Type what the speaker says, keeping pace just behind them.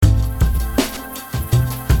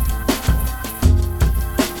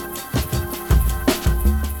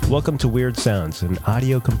Welcome to Weird Sounds, an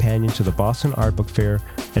audio companion to the Boston Art Book Fair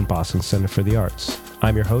and Boston Center for the Arts.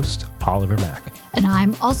 I'm your host, Oliver Mack. And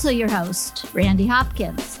I'm also your host, Randy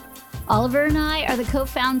Hopkins. Oliver and I are the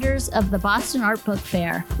co-founders of the Boston Art Book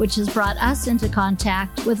Fair, which has brought us into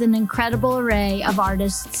contact with an incredible array of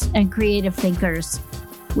artists and creative thinkers.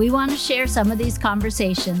 We want to share some of these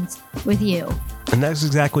conversations with you. And that's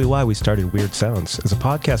exactly why we started Weird Sounds, as a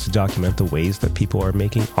podcast to document the ways that people are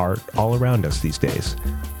making art all around us these days.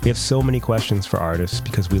 We have so many questions for artists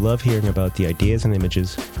because we love hearing about the ideas and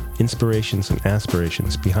images, inspirations and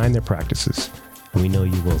aspirations behind their practices, and we know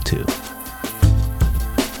you will too.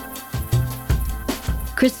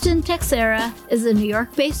 Kristin Texeira is a New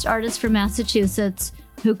York-based artist from Massachusetts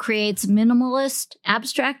who creates minimalist,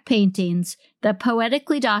 abstract paintings that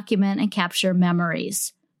poetically document and capture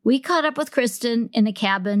memories. We caught up with Kristin in a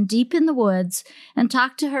cabin deep in the woods and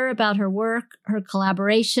talked to her about her work, her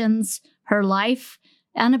collaborations, her life,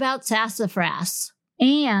 and about sassafras.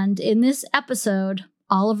 And in this episode,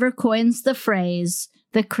 Oliver coins the phrase,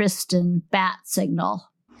 the Kristin bat signal.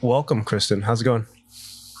 Welcome, Kristin. How's it going?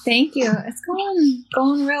 Thank you. It's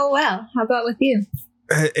going real well. How about with you?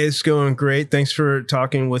 It's going great. Thanks for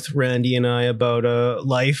talking with Randy and I about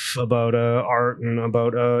life, about art, and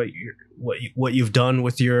about what you've done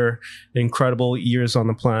with your incredible years on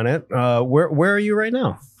the planet. Where are you right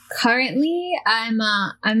now? Currently, I'm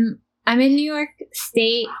in New York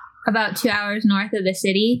State, about 2 hours north of the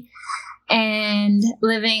city, and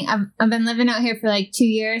living. I've been living out here for like 2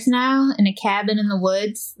 years now in a cabin in the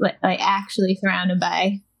woods, like actually surrounded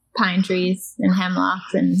by pine trees and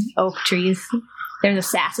hemlocks and oak trees. There's a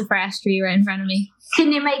sassafras tree right in front of me.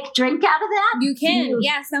 Can you make drink out of that? You can.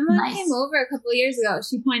 Yeah, someone came over a couple of years ago.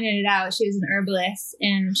 She pointed it out. She was an herbalist,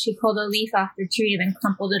 and she pulled a leaf off the tree and then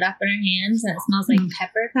crumpled it up in her hands, and it smells like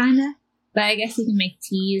pepper, kind of. But I guess you can make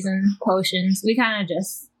teas and potions. We kind of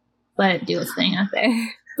just let it do its thing out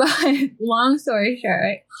there. But long story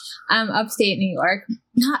short, I'm upstate New York.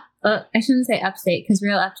 I shouldn't say upstate, because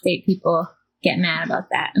real upstate people get mad about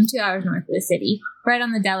that. I'm 2 hours north of the city, right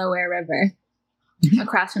on the Delaware River,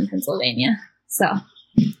 across from Pennsylvania. So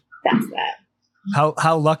that's that.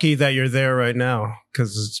 How lucky that you're there right now,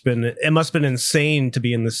 because it must have been insane to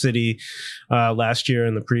be in the city last year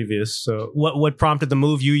and the previous. So what prompted the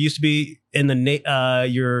move? You used to be in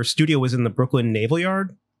your studio was in the Brooklyn Naval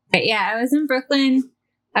Yard? Yeah, I was in Brooklyn.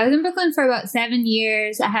 For about 7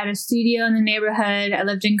 years. I had a studio in the neighborhood. I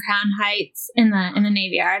lived in Crown Heights in the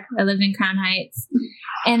Navy Yard. I lived in Crown Heights.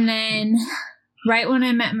 And then right when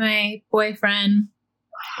I met my boyfriend,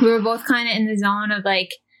 we were both kind of in the zone of like,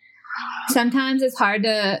 sometimes it's hard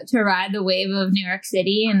to ride the wave of New York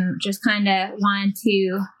City, and just kind of wanted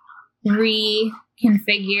to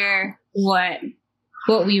reconfigure what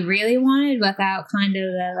we really wanted without kind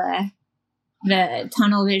of the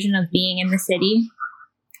tunnel vision of being in the city.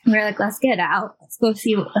 We were like, let's get out. Let's go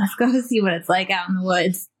see what it's like out in the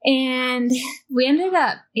woods. And we ended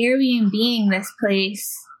up Airbnb-ing this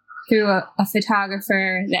place through a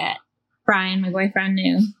photographer that Brian, my boyfriend,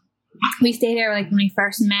 knew. We stayed there like when we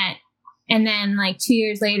first met. And then like 2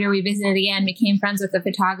 years later, we visited again, became friends with the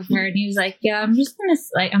photographer. And he was like, yeah, I'm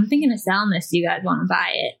thinking of selling this. Do you guys want to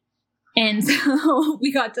buy it? And so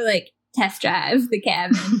we got to like test drive the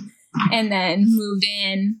cabin and then moved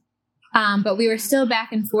in. But we were still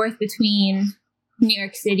back and forth between New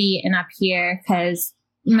York City and up here, because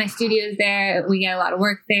my studio's there. We get a lot of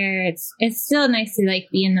work there. It's still nice to like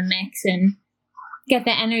be in the mix and get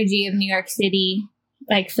the energy of New York City,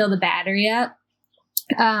 like fill the battery up.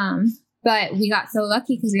 But we got so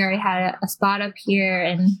lucky because we already had a spot up here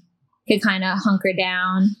and could kind of hunker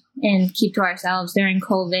down and keep to ourselves during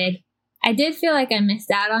COVID. I did feel like I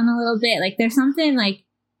missed out on a little bit. Like there's something like,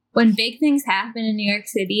 when big things happen in New York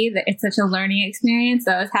City, that it's such a learning experience.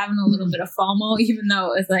 So I was having a little bit of FOMO, even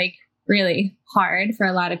though it was like really hard for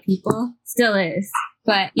a lot of people. Still is.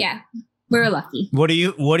 But yeah, we were lucky. What do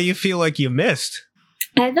you feel like you missed?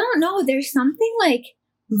 I don't know. There's something like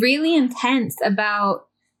really intense about,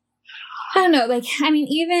 I don't know, like, I mean,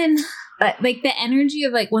 even like the energy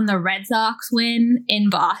of like when the Red Sox win in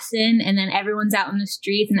Boston and then everyone's out in the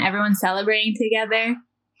streets and everyone's celebrating together.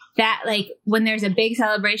 That like when there's a big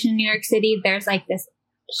celebration in New York City, there's like this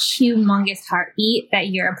humongous heartbeat that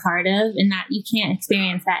you're a part of, and that you can't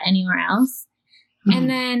experience that anywhere else. Mm-hmm. And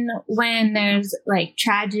then when there's like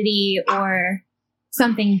tragedy or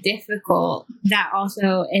something difficult, that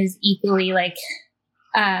also is equally like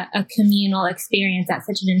a communal experience at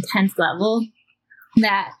such an intense level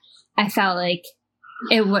that I felt like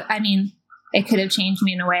it would, I mean, it could have changed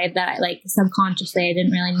me in a way that I like subconsciously I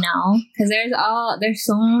didn't really know, because there's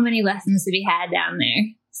so many lessons to be had down there.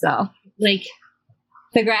 So like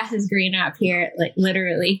the grass is greener up here, like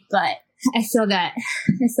literally, but I still got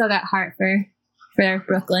heart for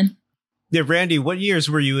Brooklyn. Yeah, Randy, what years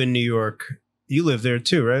were you in New York? You lived there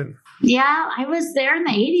too, right? Yeah, I was there in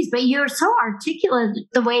the 80s, but you're so articulate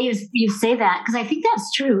the way you say that, because I think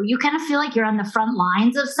that's true. You kind of feel like you're on the front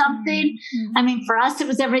lines of something. Mm-hmm. I mean, for us, it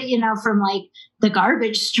was from like the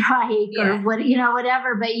garbage strike or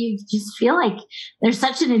whatever, but you just feel like there's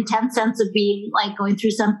such an intense sense of being like going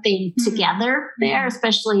through something together there,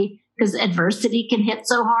 especially because adversity can hit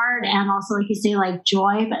so hard. And also, like you say, like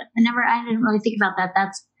joy, but I didn't really think about that.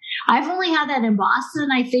 I've only had that in Boston,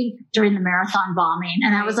 I think, during the marathon bombing.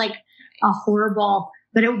 And that was like a horrible,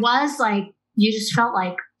 but it was like, you just felt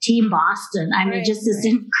like Team Boston. I mean, just this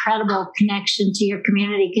incredible connection to your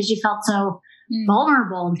community because you felt so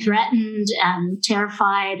vulnerable and threatened and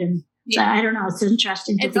terrified. And so, I don't know, it's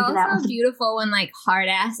interesting to think of that. It's also beautiful when like hard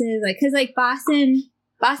asses, like, cause like Boston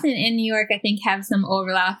and New York, I think have some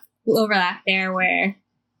overlap there where,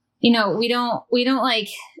 we don't like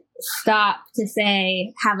stop to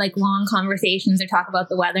have like long conversations or talk about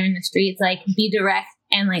the weather in the streets, like be direct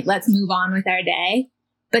and like, let's move on with our day.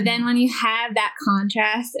 But then when you have that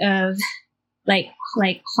contrast of like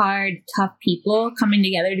hard, tough people coming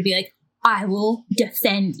together to be like, I will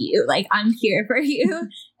defend you. Like, I'm here for you.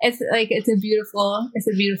 It's a beautiful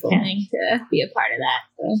thing to be a part of that.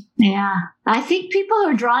 So. Yeah. I think people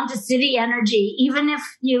are drawn to city energy, even if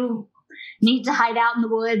you need to hide out in the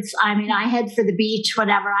woods. I mean, I head for the beach,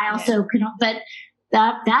 whatever. I also can, but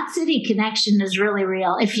that city connection is really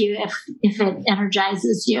real if it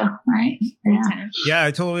energizes you, right? Yeah,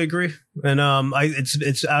 I totally agree. And I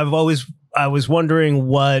was wondering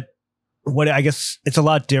what I guess it's a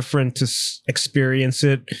lot different to experience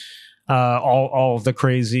it. All of the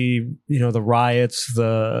crazy, the riots,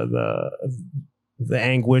 the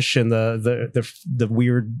anguish and the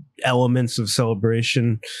weird elements of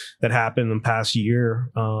celebration that happened in the past year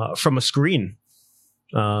from a screen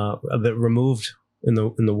that removed in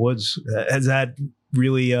the woods. Has that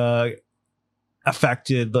really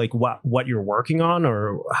affected like what you're working on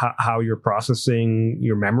or how you're processing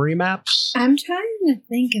your memory maps? I'm trying to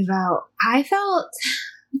think about.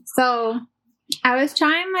 I was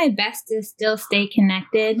trying my best to still stay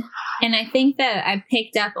connected. And I think that I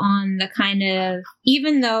picked up on the kind of,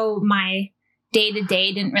 even though my day to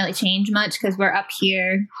day didn't really change much because we're up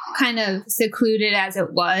here kind of secluded as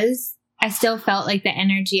it was, I still felt like the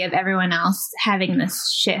energy of everyone else having this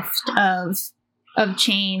shift of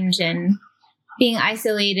change and being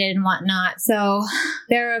isolated and whatnot. So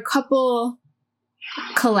there are a couple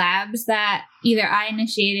collabs that either I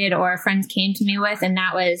initiated or friends came to me with, and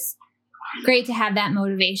that was great to have that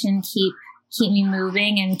motivation keep me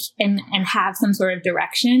moving and have some sort of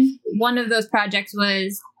direction. One of those projects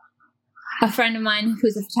was a friend of mine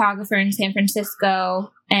who's a photographer in San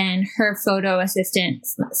Francisco and her photo assistant,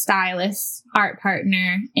 stylist, art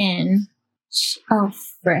partner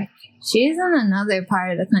she's in another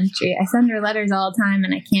part of the country. I send her letters all the time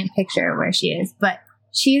and I can't picture where she is, but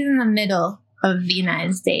she's in the middle of the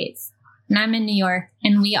United States. And I'm in New York,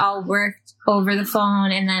 and we all worked over the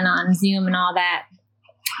phone and then on Zoom and all that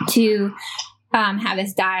to have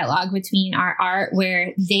this dialogue between our art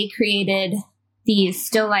where they created these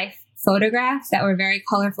still life photographs that were very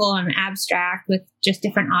colorful and abstract with just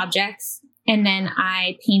different objects. And then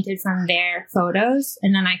I painted from their photos,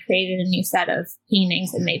 and then I created a new set of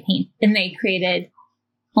paintings, and they created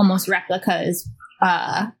almost replicas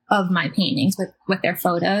of my paintings with their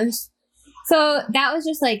photos. So that was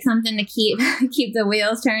just like something to keep the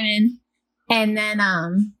wheels turning. And then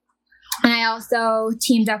I also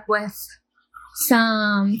teamed up with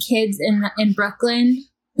some kids in Brooklyn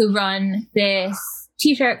who run this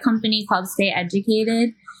t-shirt company called Stay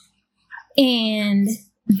Educated. And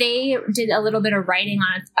they did a little bit of writing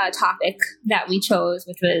on a topic that we chose,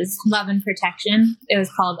 which was love and protection. It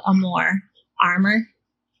was called Amor, Armor,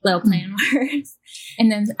 little play on words.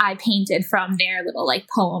 And then I painted from their little like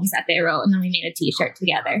poems that they wrote, and then we made a t-shirt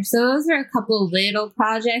together. So those are a couple of little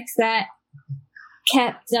projects that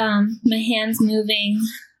kept my hands moving.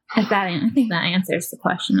 I think that answers the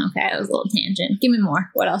question. Okay, it was a little tangent. Give me more.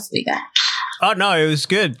 What else we got? Oh, no, it was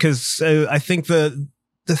good because I think the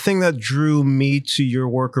thing that drew me to your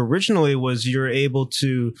work originally was you're able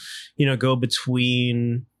to, go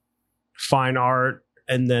between fine art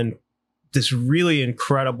and then this really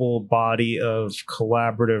incredible body of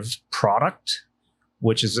collaborative product,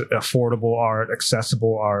 which is affordable art,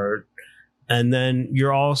 accessible art. And then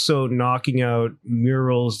you're also knocking out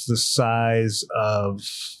murals the size of,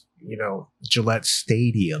 Gillette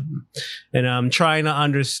Stadium. And I'm trying to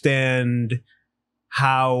understand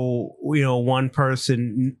how, one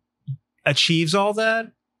person achieves all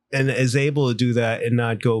that and is able to do that and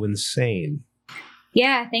not go insane.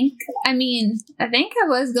 Yeah, I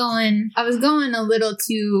was going a little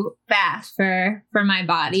too fast for my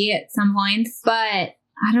body at some points, but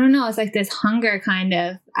I don't know. It's like this hunger kind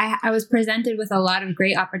of, I was presented with a lot of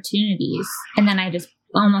great opportunities, and then I just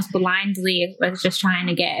almost blindly was just trying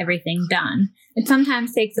to get everything done. It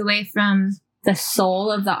sometimes takes away from the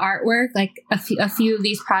soul of the artwork. Like a few of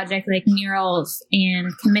these projects, like murals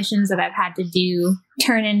and commissions that I've had to do,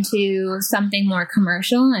 turn into something more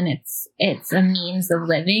commercial, and it's a means of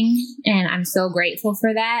living, and I'm so grateful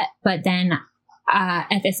for that. But then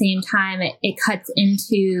at the same time, it cuts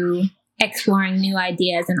into exploring new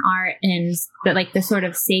ideas in art and the sort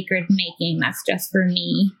of sacred making that's just for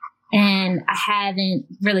me. And I haven't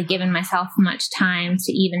really given myself much time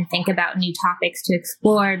to even think about new topics to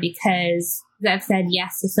explore, because I've said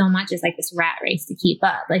yes to so much. It's like this rat race to keep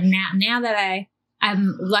up. Like now that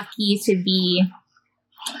I'm lucky to be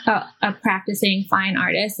a practicing fine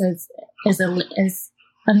artist as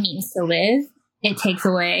a means to live, it takes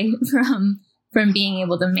away from being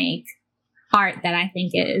able to make art that I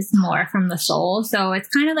think is more from the soul. So it's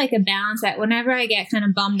kind of like a balance that whenever I get kind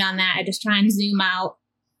of bummed on that, I just try and zoom out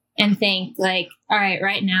and think like, all right,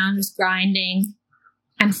 right now I'm just grinding.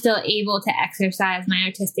 I'm still able to exercise my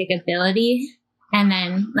artistic ability. And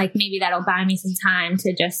then like maybe that'll buy me some time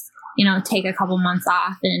to just, take a couple months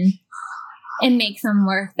off and make some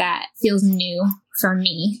work that feels new for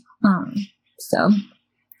me. So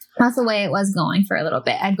that's the way it was going for a little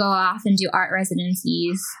bit. I'd go off and do art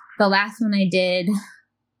residencies. The last one I did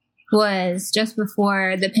was just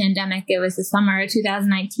before the pandemic. It was the summer of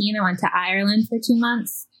 2019. I went to Ireland for 2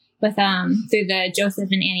 months with through the Joseph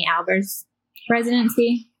and Annie Albers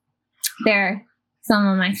residency. They're some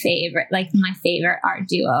of my favorite art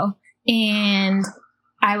duo. And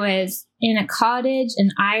I was in a cottage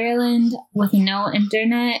in Ireland with no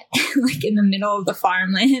internet, like in the middle of the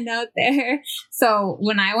farmland out there. So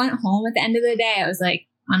when I went home at the end of the day, I was like,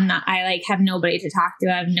 I have nobody to talk to.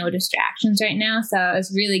 I have no distractions right now. So I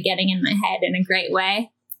was really getting in my head in a great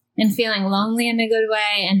way and feeling lonely in a good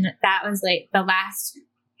way. And that was like the last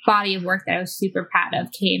body of work that I was super proud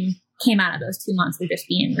of came out of those 2 months of just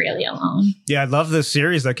being really alone. Yeah, I love the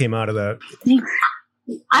series that came out of that.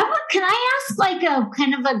 Can I ask like a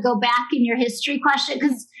kind of a go back in your history question?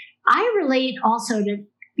 Because I relate also to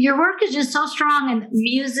your work is just so strong in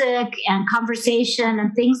music and conversation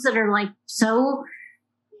and things that are like so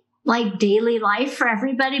like daily life for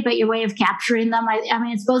everybody, but your way of capturing them. I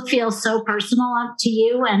mean, it both feels so personal to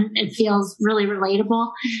you and it feels really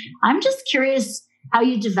relatable. I'm just curious how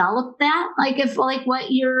you developed that. What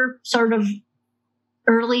your sort of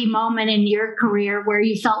early moment in your career where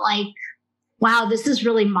you felt like, wow, this is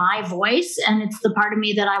really my voice and it's the part of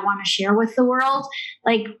me that I want to share with the world.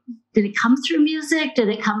 Like, did it come through music? Did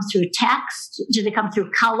it come through text? Did it come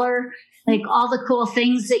through color? Like all the cool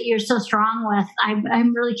things that you're so strong with.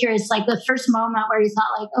 I'm really curious, like the first moment where you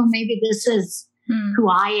thought like, oh, maybe this is who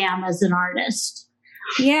I am as an artist.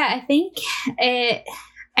 Yeah, I think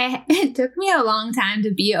it took me a long time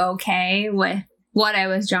to be okay with what I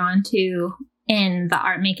was drawn to in the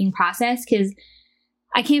art making process, because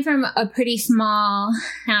I came from a pretty small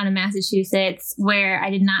town in Massachusetts where I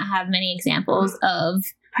did not have many examples of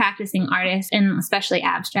practicing artists and especially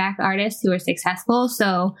abstract artists who were successful.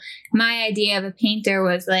 So my idea of a painter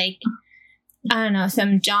was like, I don't know,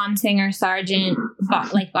 some John Singer Sargent,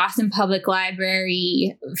 like Boston Public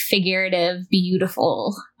Library, figurative,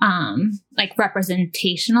 beautiful, like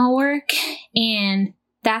representational work. And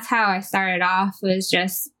that's how I started off, was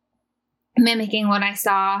just mimicking what I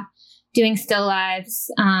saw, doing still lives,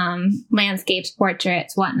 landscapes,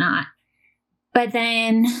 portraits, whatnot. But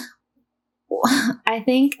then I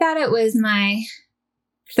think that it was my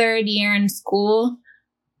third year in school.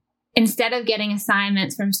 Instead of getting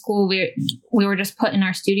assignments from school, we were just put in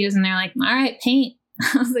our studios and they're like, all right, paint.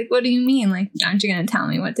 I was like, what do you mean? Like, aren't you going to tell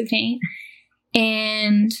me what to paint?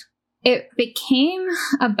 And it became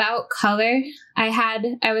about color.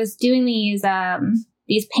 I was doing these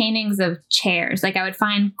paintings of chairs. Like I would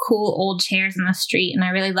find cool old chairs in the street and I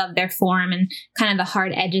really loved their form and kind of the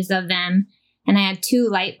hard edges of them. And I had 2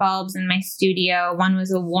 light bulbs in my studio. One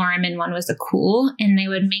was a warm and one was a cool. And they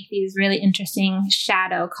would make these really interesting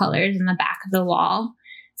shadow colors in the back of the wall.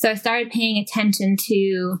 So I started paying attention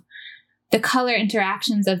to the color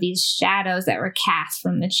interactions of these shadows that were cast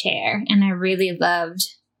from the chair. And I really loved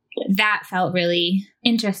that. Felt really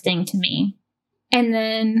interesting to me. And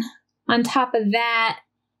then on top of that,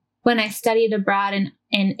 when I studied abroad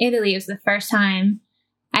in Italy, it was the first time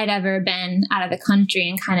I I'd ever been out of the country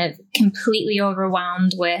and kind of completely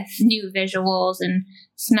overwhelmed with new visuals and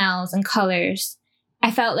smells and colors. I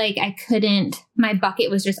felt like my bucket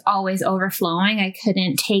was just always overflowing. I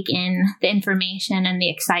couldn't take in the information and the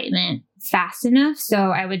excitement fast enough. So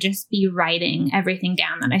I would just be writing everything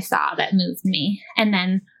down that I saw that moved me. And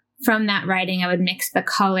then from that writing, I would mix the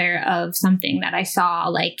color of something that I saw,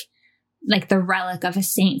 like the relic of a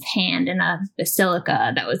saint's hand in a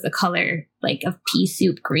basilica that was the color like of pea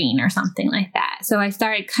soup green or something like that. So I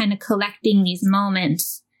started kind of collecting these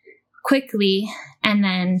moments quickly, and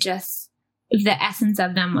then just the essence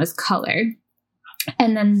of them was color.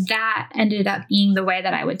 And then that ended up being the way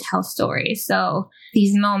that I would tell stories. So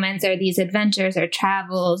these moments or these adventures or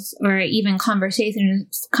travels or even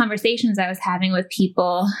conversations I was having with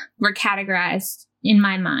people were categorized in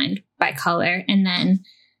my mind by color. And then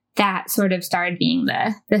that sort of started being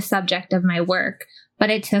the subject of my work. But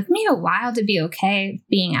it took me a while to be okay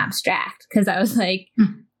being abstract, because I was like,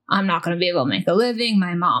 I'm not going to be able to make a living.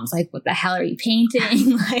 My mom's like, what the hell are you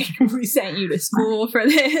painting? Like, we sent you to school for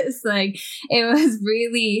this. Like, it was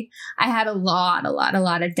really, I had a lot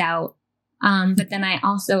of doubt. But then I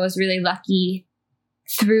also was really lucky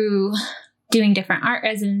through doing different art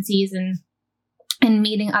residencies and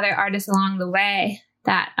meeting other artists along the way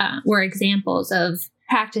that were examples of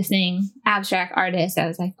practicing abstract artists. I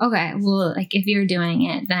was like, okay, well, like if you're doing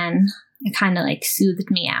it, then it kind of like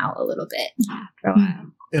soothed me out a little bit after a while.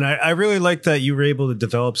 And I really like that you were able to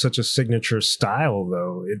develop such a signature style,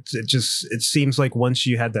 though. It seems like once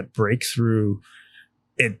you had that breakthrough,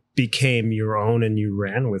 it became your own and you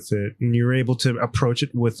ran with it. And you were able to approach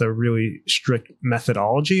it with a really strict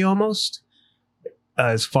methodology almost,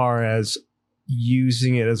 as far as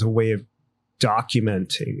using it as a way of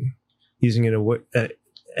documenting, using it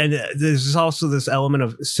and there's also this element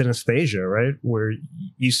of synesthesia, right? Where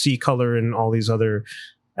you see color in all these other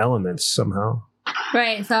elements somehow.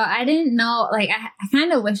 Right. So I didn't know, like, I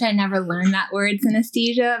kind of wish I never learned that word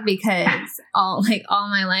synesthesia, because all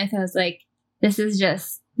my life I was like, this is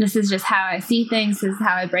just how I see things. This is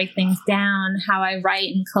how I break things down, how I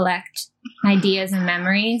write and collect ideas and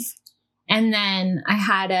memories. And then I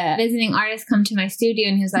had a visiting artist come to my studio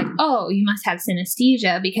and he was like, oh, you must have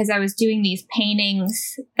synesthesia, because I was doing these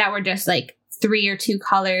paintings that were just like 3 or 2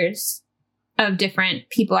 colors of different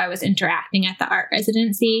people I was interacting at the art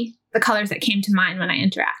residency, the colors that came to mind when I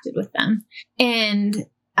interacted with them. And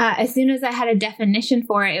as soon as I had a definition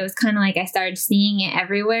for it, it was kind of like I started seeing it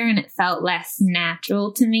everywhere, and it felt less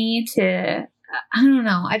natural to me to, I don't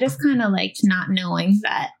know, I just kind of liked not knowing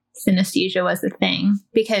that synesthesia was a thing,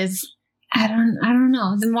 because I don't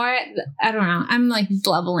know. I don't know. I'm like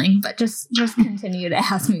blubbling, but just continue to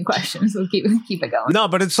ask me questions. We'll keep it going. No,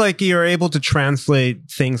 but it's like you're able to translate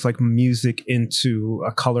things like music into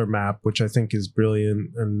a color map, which I think is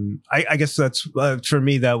brilliant. And I guess that's for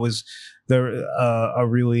me, that was a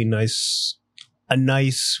really nice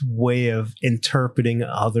way of interpreting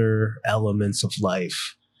other elements of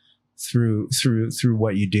life through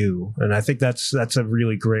what you do. And I think that's a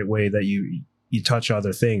really great way that you touch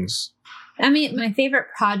other things. I mean, my favorite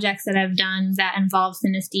projects that I've done that involve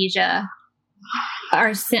synesthesia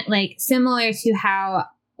are similar to how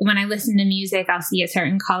when I listen to music, I'll see a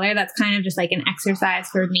certain color. That's kind of just like an exercise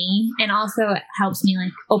for me. And also it helps me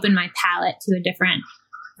like open my palette to a different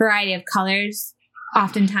variety of colors.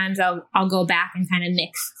 Oftentimes I'll go back and kind of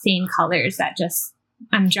mix same colors that just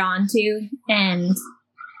I'm drawn to. And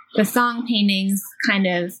the song paintings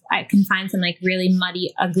I can find some like really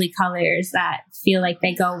muddy, ugly colors that feel like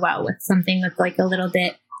they go well with something that's like a little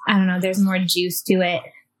bit, I don't know, there's more juice to it.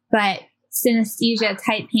 But synesthesia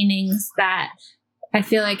type paintings that I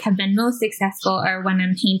feel like have been most successful are when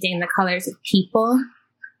I'm painting the colors of people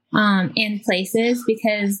and places,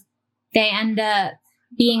 because they end up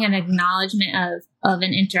being an acknowledgement of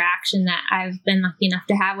an interaction that I've been lucky enough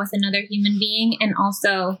to have with another human being. And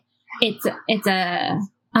also it's a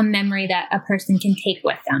memory that a person can take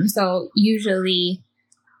with them. So usually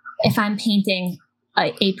if I'm painting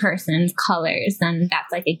a person's colors, then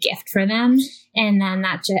that's like a gift for them. And then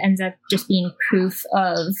that ends up just being proof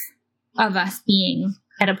of us being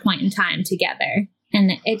at a point in time together.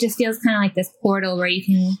 And it just feels kind of like this portal where you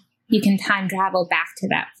can time travel back to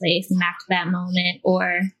that place and back to that moment,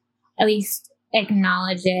 or at least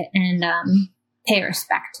acknowledge it and pay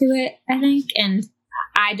respect to it, I think. And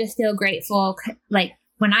I just feel grateful, like,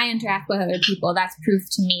 when I interact with other people, that's proof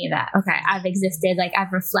to me that, okay, I've existed, like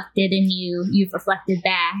I've reflected in you, you've reflected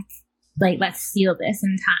back, like let's seal this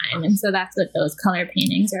in time. And so that's what those color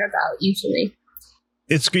paintings are about usually.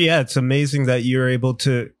 It's amazing that you're able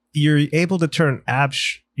to turn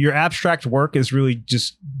your abstract work is really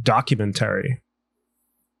just documentary.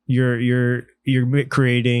 you're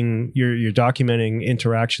creating, you're documenting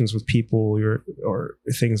interactions with people, or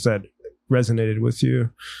things that resonated with you,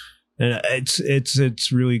 and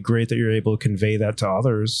it's really great that you're able to convey that to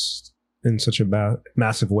others in such a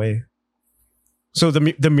massive way. So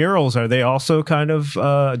the murals, are they also kind of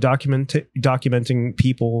documenting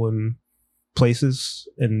people and places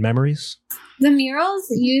and memories? The murals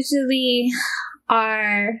usually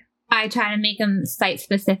are, I try to make them site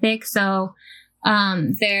specific. So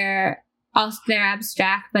they're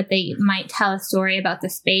abstract, but they might tell a story about the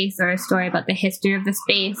space or a story about the history of the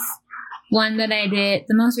space. One that I did,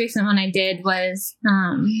 the most recent one I did was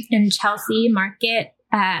in Chelsea Market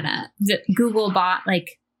at Google bought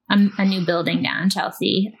like a new building down in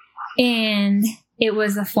Chelsea, and it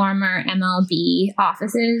was a former MLB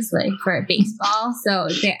offices, like for baseball. So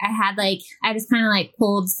I just kind of like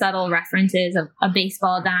pulled subtle references of a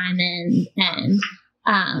baseball diamond and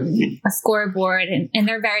a scoreboard, and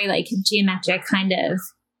they're very like geometric kind of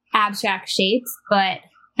abstract shapes, but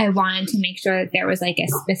I wanted to make sure that there was like a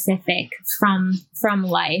specific from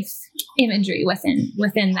life imagery within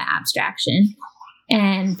the abstraction.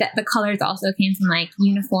 And that the colors also came from like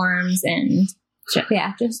uniforms and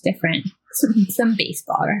just different, some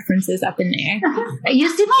baseball references up in there. You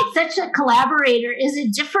seem like such a collaborator. Is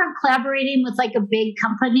it different collaborating with like a big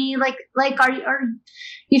company? Like are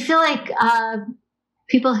you feel like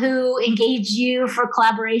people who engage you for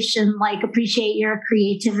collaboration like appreciate your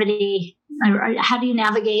creativity? Or how do you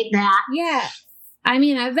navigate that? Yeah, I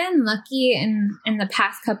mean, I've been lucky in the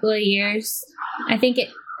past couple of years. I think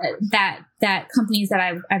that companies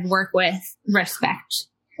that I've worked with respect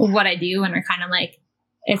what I do and are kind of like,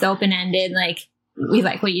 it's open-ended. Like, we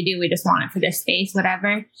like what you do. We just want it for this space,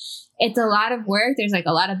 whatever. It's a lot of work. There's like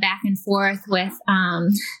a lot of back and forth with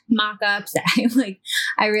mock-ups.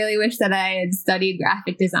 I really wish that I had studied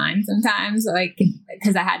graphic design sometimes, like,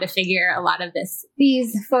 because I had to figure a lot of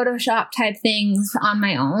these Photoshop type things on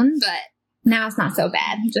my own. But now it's not so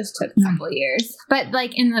bad. It just took a couple of years. But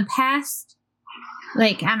like in the past,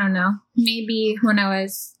 like, I don't know, maybe when I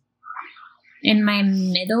was in my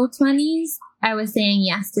middle 20s, I was saying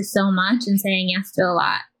yes to so much and saying yes to a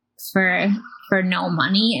lot for no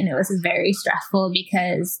money. And it was very stressful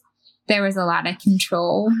because there was a lot of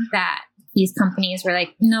control that these companies were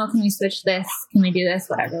like, no, can we switch this? Can we do this?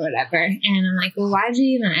 Whatever. And I'm like, well, why'd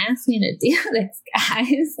you even ask me to do this,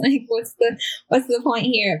 guys? Like, what's the point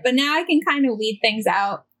here? But now I can kind of weed things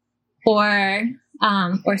out or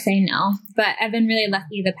say no. But I've been really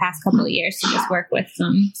lucky the past couple of years to just work with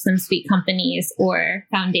some sweet companies or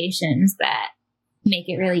foundations that make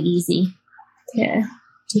it really easy to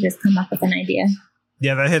just come up with an idea.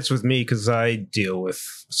 Yeah, that hits with me because I deal with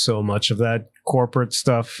so much of that corporate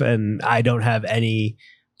stuff and I don't have any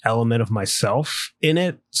element of myself in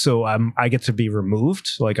it. So I get to be removed.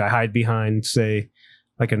 Like I hide behind, say,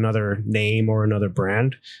 like another name or another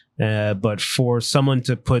brand. But for someone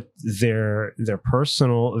to put their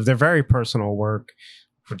very personal work,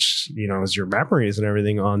 which, you know, is your memories and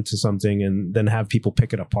everything, onto something and then have people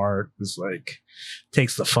pick it apart is like,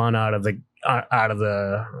 takes the fun out of the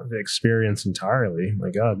experience entirely. My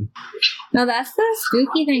God. No, that's the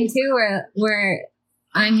spooky thing too, where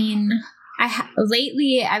I mean,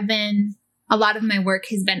 lately I've been, a lot of my work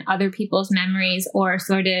has been other people's memories or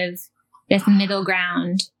sort of this middle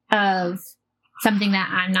ground of something that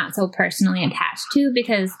I'm not so personally attached to,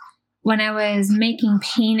 because when I was making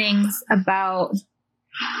paintings about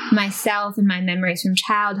myself and my memories from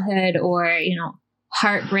childhood or, you know,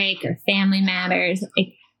 heartbreak or family matters,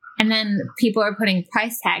 and then people are putting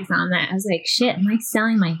price tags on that, I was like, shit, am I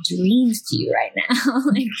selling my dreams to you right now?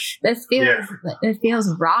 Like, it feels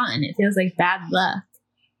rotten. It feels like bad luck.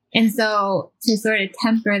 And so to sort of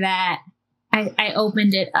temper that, I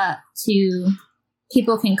opened it up to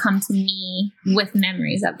people can come to me with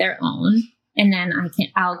memories of their own. And then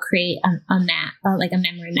I'll create a map, like a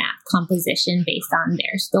memory map composition based on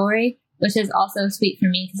their story, which is also sweet for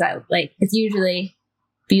me because it's usually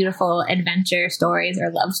beautiful adventure stories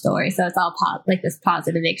or love stories. So it's all like this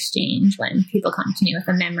positive exchange when people come to me with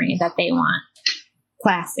a memory that they want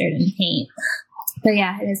plastered in paint. But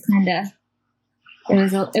yeah, it is kind of,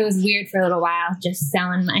 it was weird for a little while just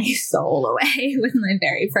selling my soul away with my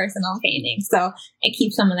very personal painting. So I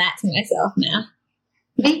keep some of that to myself now.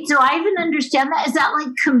 Wait, do I even understand that? Is that like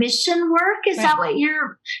commission work? Is that what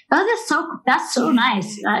you're? Oh, that's so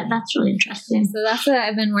nice. That's really interesting. So that's what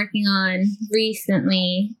I've been working on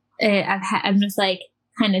recently. I've just like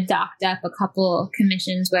kind of docked up a couple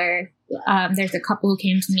commissions where there's a couple who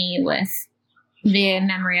came to me with the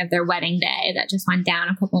memory of their wedding day that just went down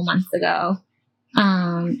a couple months ago.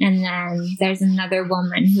 And then there's another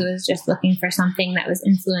woman who was just looking for something that was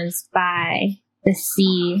influenced by the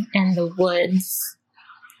sea and the woods.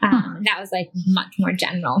 That was like much more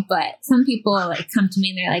general, but some people like come to me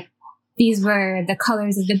and they're like, these were the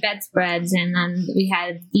colors of the bedspreads, and then we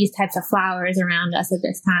had these types of flowers around us at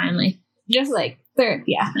this time. Like, just like,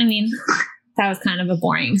 yeah, I mean, that was kind of a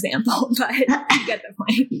boring example, but you get the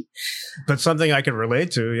point. But something I could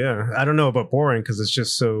relate to, yeah. I don't know about boring because it's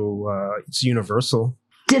just so, it's universal.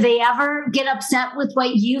 Do they ever get upset with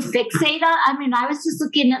what you fixate on? I mean, I was just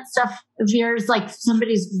looking at stuff of yours, like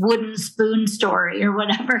somebody's wooden spoon story or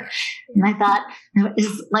whatever. And I thought,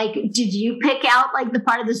 is like, did you pick out like the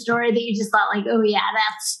part of the story that you just thought like, oh yeah,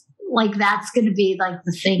 that's going to be like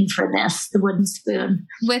the thing for this, the wooden spoon?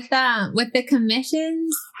 With the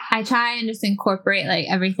commissions, I try and just incorporate like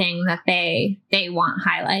everything that they want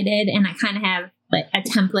highlighted. And I kind of have like a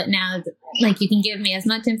template now, like you can give me as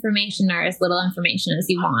much information or as little information as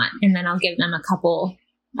you want, and then I'll give them a couple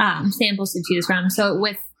samples to choose from. So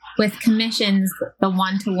with commissions, the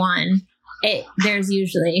 1-to-1, there's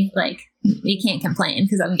usually like, you can't complain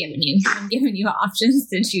because I'm giving you options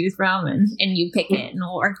to choose from, and you pick it and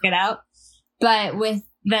we'll work it out. But with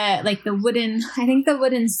the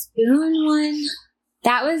wooden spoon one,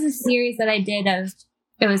 that was a series that I did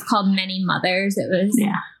it was called Many Mothers. It was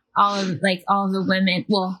all of the women,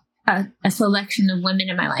 a selection of women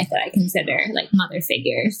in my life that I consider like mother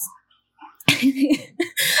figures.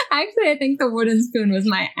 Actually, I think the wooden spoon was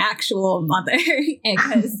my actual mother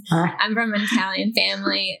because I'm from an Italian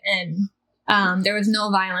family, and there was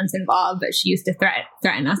no violence involved, but she used to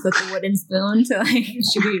threaten us with the wooden spoon to like,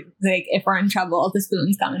 should we, like, if we're in trouble, the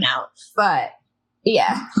spoon's coming out. But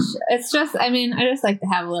yeah, it's just, I mean, I just like to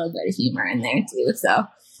have a little bit of humor in there too. So,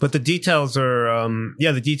 but the details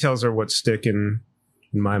are what stick in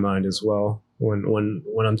my mind as well when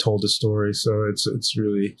I'm told a story. So it's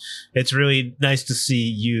really nice to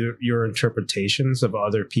see your interpretations of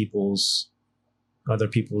other people's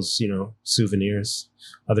souvenirs,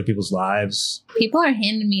 other people's lives. People are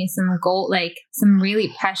handing me some gold, like some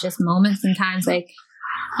really precious moments sometimes. Like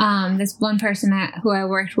this one person who I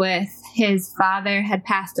worked with, his father had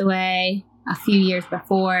passed away a few years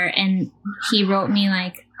before, and he wrote me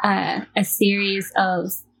like a series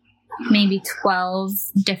of maybe 12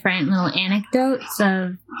 different little anecdotes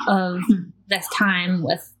of this time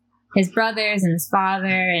with his brothers and his father.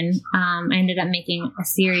 And I ended up making a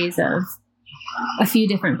series of a few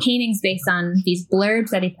different paintings based on these blurbs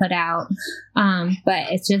that he put out.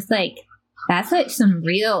 But it's just like, that's like some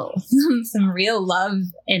real love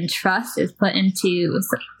and trust is put into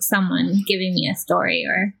someone giving me a story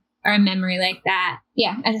or a memory like that.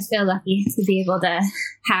 Yeah, I just feel lucky to be able to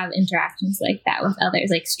have interactions like that with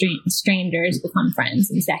others. Like strangers become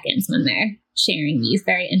friends in seconds when they're sharing these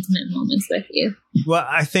very intimate moments with you. Well,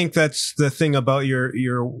 I think that's the thing about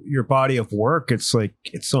your body of work. It's like,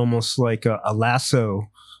 it's almost like a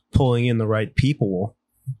lasso pulling in the right people.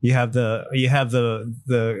 You have the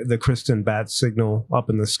Kristin bat signal up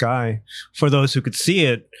in the sky for those who could see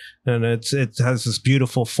it, and it has this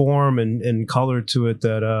beautiful form and color to it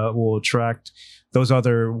that will attract those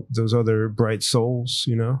other bright souls.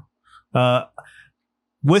 You know,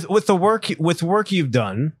 with the work you've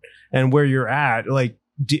done and where you're at, like,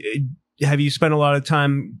 have you spent a lot of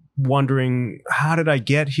time wondering, how did I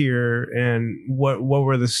get here, and what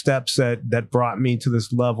were the steps that brought me to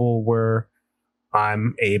this level where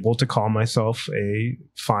I'm able to call myself a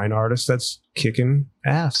fine artist that's kicking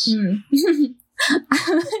ass?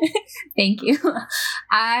 Thank you.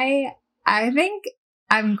 I think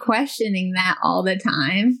I'm questioning that all the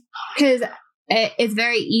time, because it's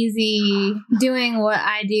very easy doing what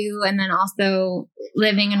I do and then also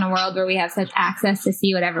living in a world where we have such access to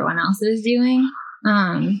see what everyone else is doing,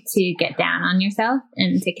 to get down on yourself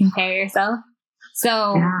and to compare yourself.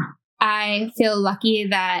 So I feel lucky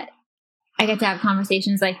that I get to have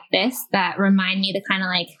conversations like this that remind me to kind of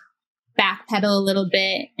like backpedal a little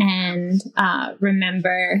bit and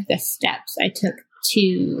remember the steps I took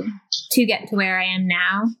to get to where I am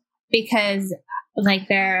now. Because like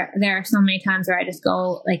there are so many times where I just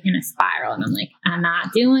go like in a spiral and I'm like, I'm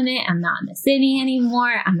not doing it. I'm not in the city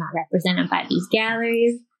anymore. I'm not represented by these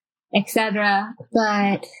galleries, etc.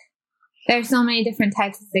 But there's so many different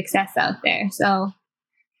types of success out there. So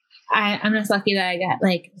I'm just lucky that I got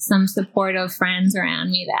like some supportive friends around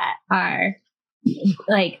me that are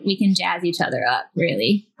like, we can jazz each other up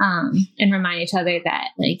really, and remind each other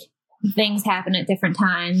that like things happen at different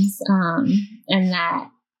times, and that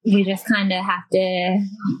we just kind of have to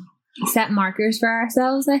set markers for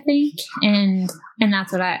ourselves, I think. And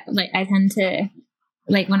that's what I tend to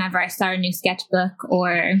like whenever I start a new sketchbook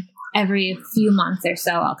or every few months or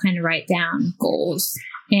so, I'll kind of write down goals.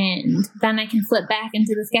 And then I can flip back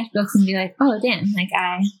into the sketchbooks and be like, oh, damn,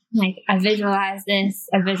 I visualize this.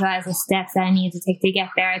 I visualize the steps that I need to take to get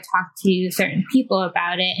there. I talk to certain people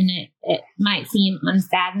about it, and it might seem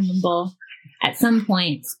unfathomable at some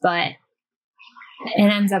points, but it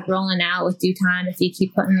ends up rolling out with due time if you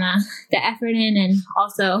keep putting the effort in, and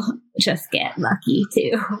also just get lucky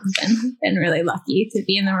too. Been really lucky to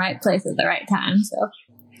be in the right place at the right time. So,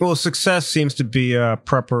 well, success seems to be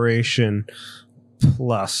preparation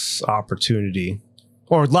plus opportunity,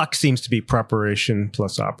 or luck seems to be preparation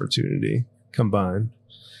plus opportunity combined.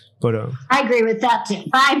 But I agree with that too.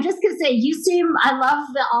 I'm just gonna say, I love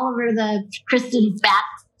the Kristin bat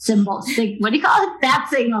symbol. What do you call it? Bat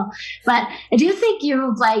signal. But I do think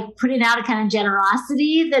you're like putting out a kind of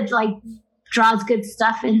generosity that like draws good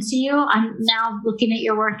stuff into you. I'm now looking at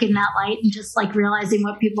your work in that light and just like realizing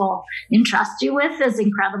what people entrust you with is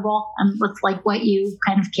incredible, and with like what you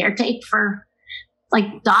kind of caretake for.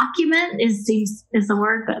 Like document is the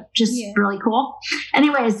word, but just really cool.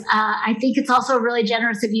 Anyways, I think it's also really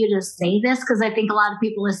generous of you to say this, because I think a lot of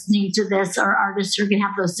people listening to this are artists who are going to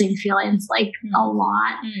have those same feelings like a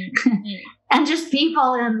lot. And just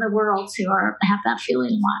people in the world who have that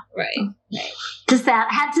feeling a lot. Right. Just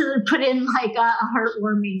that had to put in like a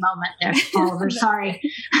heartwarming moment there, Oliver. Sorry.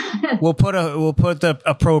 We'll put the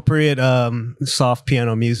appropriate soft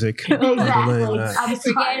piano music. Exactly. I'm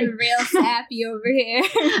We're getting real sappy over here.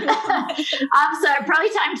 I'm sorry. Probably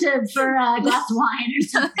time for a glass of wine or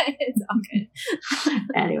something. It's all good.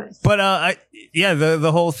 Anyways. But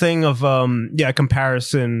the whole thing of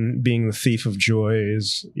comparison being the thief of joy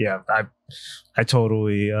is I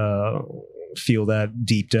totally feel that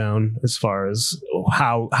deep down, as far as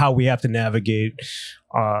how we have to navigate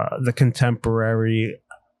the contemporary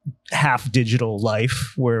half digital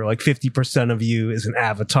life, where like 50% of you is an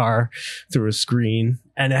avatar through a screen,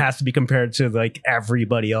 and it has to be compared to like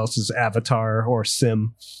everybody else's avatar or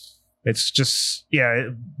sim. It's just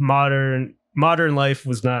modern life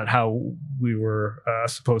was not how we were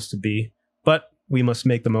supposed to be, but we must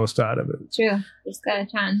make the most out of it. True. Just gotta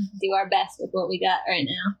try and do our best with what we got right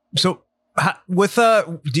now. So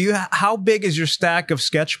how big is your stack of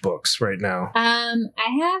sketchbooks right now? I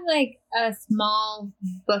have like a small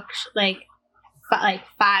book, like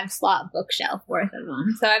 5 slot bookshelf worth of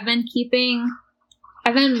them. So I've been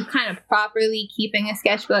kind of properly keeping a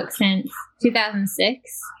sketchbook since 2006.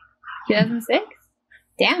 2006?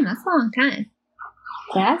 Damn, that's a long time.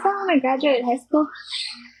 That's how long I graduated high school.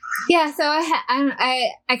 Yeah, so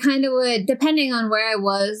I kind of would, depending on where I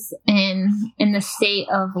was in the state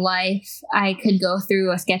of life, I could go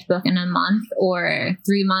through a sketchbook in a month or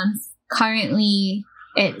 3 months. Currently,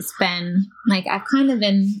 it's been like I've kind of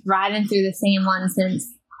been riding through the same one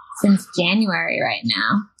since January right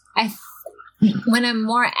now. When I'm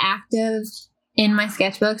more active in my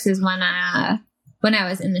sketchbooks is when I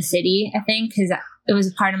was in the city, I think, because it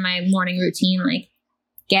was a part of my morning routine, like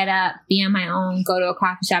get up, be on my own, go to a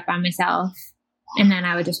coffee shop by myself, and then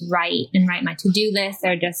I would just write my to-do list,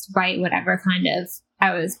 or just write whatever kind of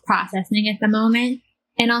I was processing at the moment.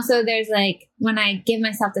 And also there's like, when I give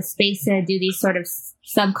myself the space to do these sort of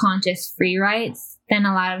subconscious free writes, then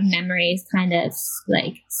a lot of memories kind of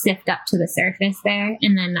like sift up to the surface there,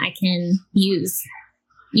 and then I can use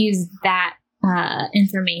that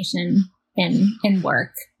information in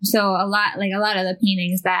work. So a lot of the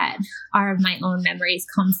paintings that are of my own memories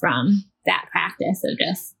come from that practice of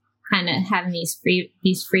just kind of having these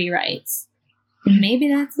free writes. And maybe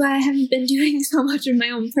that's why I haven't been doing so much of my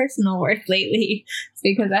own personal work lately. It's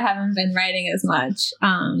because I haven't been writing as much.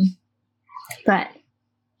 But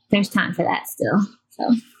there's time for that still.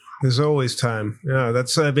 So there's always time. Yeah,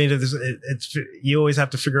 that's. I mean, it's you always have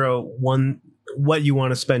to figure out what you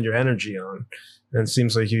want to spend your energy on. And it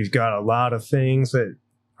seems like you've got a lot of things that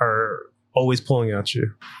are always pulling at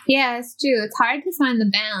you. Yeah, it's true. It's hard to find the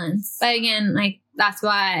balance. But again, like that's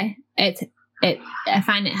why I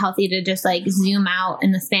find it healthy to just like zoom out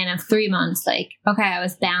in the span of 3 months. Like, okay, I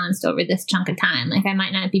was balanced over this chunk of time. Like I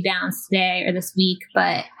might not be balanced today or this week,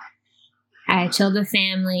 but I chilled with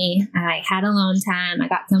family. I had alone time. I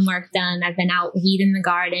got some work done. I've been out weeding the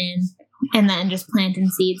garden. And then just planting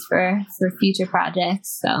seeds for future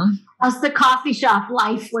projects. So how's the coffee shop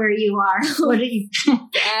life where you are? What are you?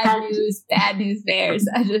 Bad news bears.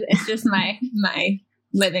 It's just my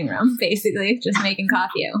living room, basically, just making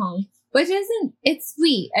coffee at home, which it's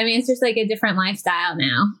sweet. I mean, it's just like a different lifestyle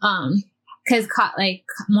now. Because like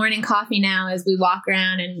morning coffee now is we walk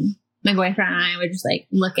around and my boyfriend and I would just like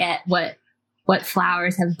look at what what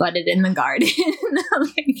flowers have budded in the garden.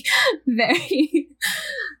 Like very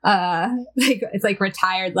like it's like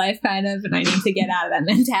retired life kind of, and I need to get out of that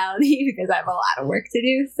mentality because I have a lot of work to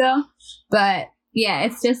do. So, but yeah,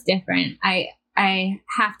 it's just different. I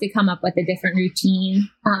have to come up with a different routine.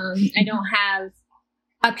 I don't have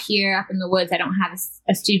up here, up in the woods, I don't have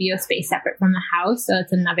a studio space separate from the house. So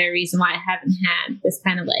it's another reason why I haven't had this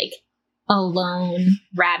kind of like alone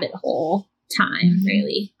rabbit hole time,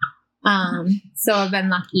 really. So I've been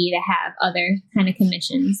lucky to have other kind of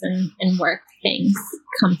commissions and work things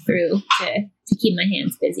come through to keep my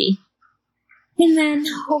hands busy. And then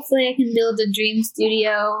hopefully I can build a dream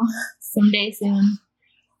studio someday soon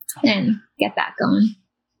and get that going.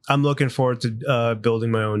 I'm looking forward to building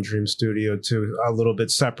my own dream studio too, a little bit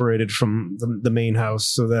separated from the main house,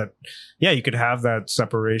 so that, yeah, you could have that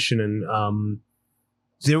separation. And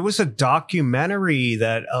there was a documentary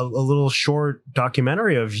that a little short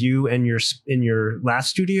documentary of you and in your last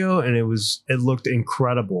studio, and it looked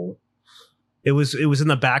incredible. It was in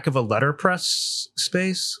the back of a letterpress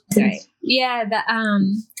space. Right. Yeah.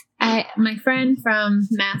 My friend from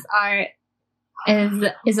Mass Art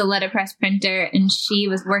is a letterpress printer, and she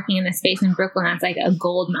was working in the space in Brooklyn that's like a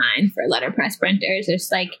gold mine for letterpress printers.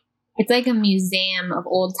 It's like a museum of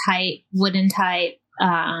old type, wooden type.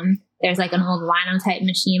 There's like an old lino type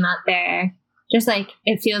machine out there. Just like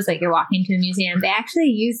it feels like you're walking to a museum. They actually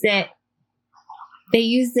used it. They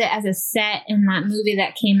used it as a set in that movie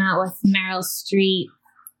that came out with Meryl Streep,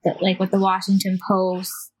 that like with the Washington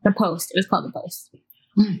Post. The Post. It was called The Post.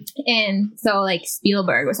 And so like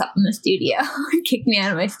Spielberg was up in the studio, kicked me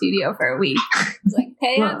out of my studio for a week. I was like,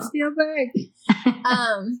 "Hey, I'm Spielberg."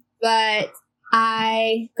 But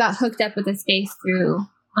I got hooked up with the space through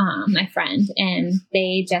my friend, and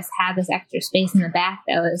they just had this extra space in the back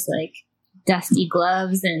that was like dusty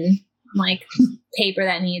gloves and like paper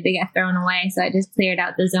that needed to get thrown away. So I just cleared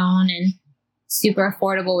out the zone, and super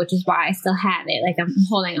affordable, which is why I still have it. Like I'm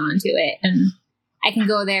holding on to it, and I can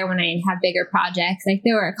go there when I have bigger projects. Like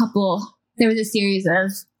there was a series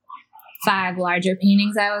of 5 larger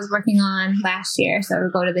paintings I was working on last year. So I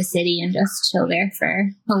would go to the city and just chill there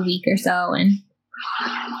for a week or so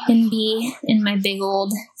and be in my big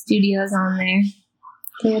old studios on there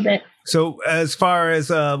a little bit. So as far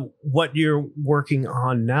as what you're working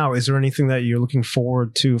on now, is there anything that you're looking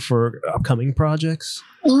forward to for upcoming projects?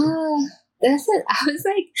 That's it.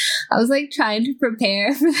 I was like trying to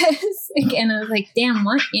prepare for this, and I was like, damn,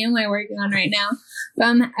 what am I working on right now?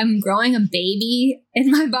 So I'm growing a baby in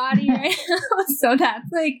my body right now. So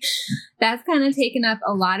that's kind of taken up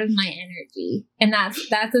a lot of my energy. And that's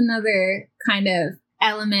another kind of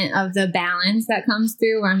element of the balance that comes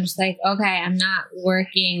through, where I'm just like, okay, I'm not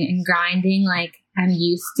working and grinding like I'm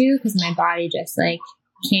used to, because my body just like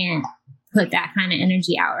can't put that kind of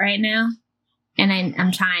energy out right now. And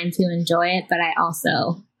I'm trying to enjoy it, but I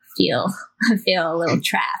also feel a little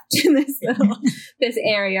trapped in this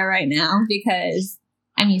area right now, because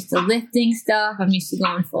I'm used to lifting stuff. I'm used to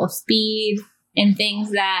going full speed, and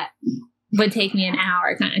things that would take me an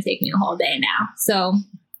hour kind of take me a whole day now. So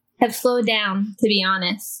I've slowed down, to be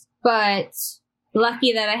honest, but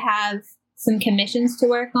lucky that I have some commissions to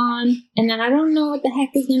work on. And then I don't know what the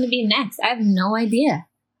heck is going to be next. I have no idea.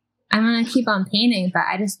 I'm going to keep on painting, but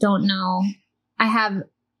I just don't know. I have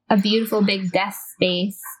a beautiful big desk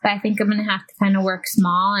space, but I think I'm going to have to kind of work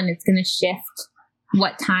small, and it's going to shift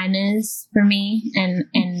what time is for me and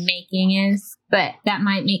making is. But that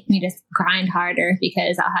might make me just grind harder,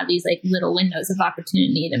 because I'll have these like little windows of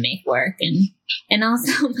opportunity to make work. And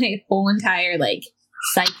also my whole entire like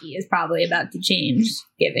psyche is probably about to change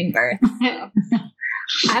giving birth.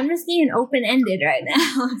 So I'm just being open-ended right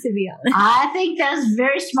now, to be honest. I think that's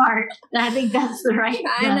very smart. I think that's the right.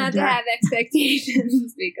 Trying not to have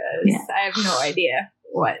expectations, because I have no idea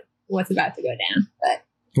what's about to go down. But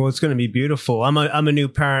well, it's going to be beautiful. I'm a new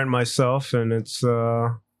parent myself, and it's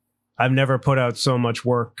I've never put out so much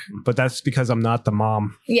work, but that's because I'm not the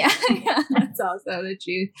mom. Yeah, that's also the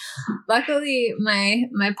truth. Luckily, my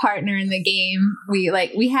partner in the game,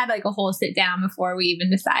 we had like a whole sit down before we even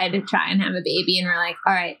decided to try and have a baby, and we're like,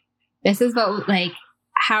 all right, this is what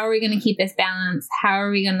how are we going to keep this balance? How are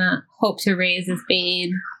we going to hope to raise this babe?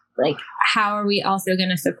 Like, how are we also going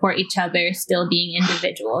to support each other, still being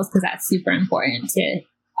individuals? Because that's super important to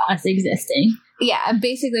us existing. Yeah,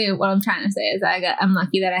 basically what I'm trying to say is I'm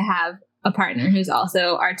lucky that I have a partner who's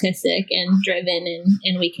also artistic and driven,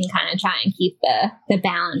 and we can kind of try and keep the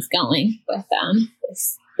balance going with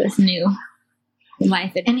this new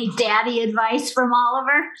life. Any daddy advice from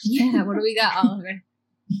Oliver? Yeah, what do we got, Oliver?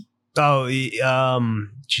 Oh,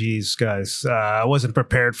 geez, guys, I wasn't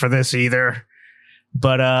prepared for this either.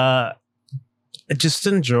 But Just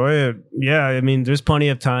enjoy it. Yeah, I mean, there's plenty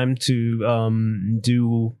of time to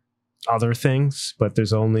do other things, but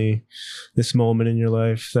there's only this moment in your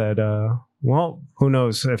life that, well, who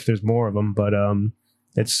knows if there's more of them, but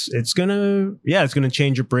it's gonna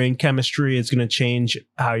change your brain chemistry. It's gonna change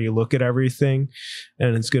how you look at everything,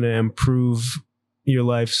 and it's gonna improve your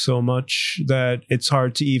life so much that it's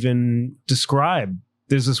hard to even describe.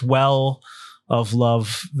 There's this well of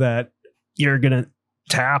love that you're gonna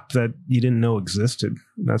tap that you didn't know existed.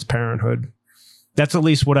 That's parenthood. That's at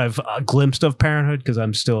least what I've glimpsed of parenthood, because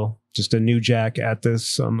I'm still just a new jack at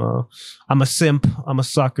this. I'm a simp. I'm a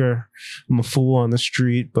sucker. I'm a fool on the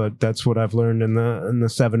street. But that's what I've learned in the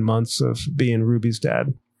 7 months of being Ruby's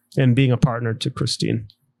dad and being a partner to Kristin.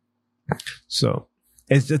 So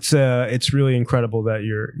it's really incredible that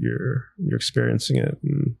you're experiencing it,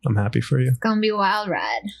 and I'm happy for you. It's gonna be a wild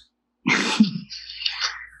ride.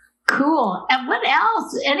 Cool. And what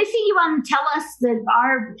else? Anything you want to tell us that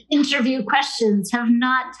our interview questions have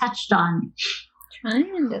not touched on?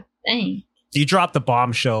 Trying to think. You dropped the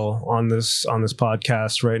bombshell on this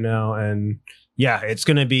podcast right now, and yeah, it's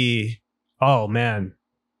gonna be, oh man,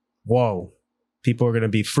 whoa. People are going to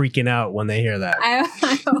be freaking out when they hear that. I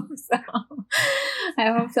hope so. I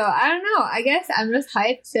hope so. I don't know. I guess I'm just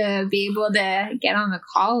hyped to be able to get on the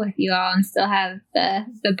call with you all and still have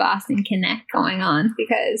the Boston Connect going on,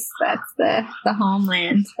 because that's the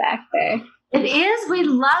homeland back there. It is. We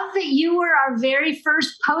love that you were our very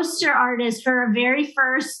first poster artist for our very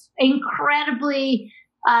first incredibly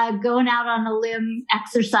going out on a limb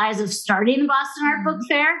exercise of starting the Boston Art Book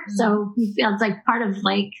Fair. So we feel it's like part of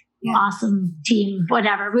awesome team,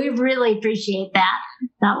 whatever. We really appreciate that.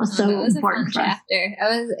 That was so important. A fun chapter.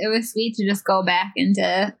 It was sweet to just go back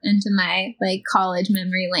into my college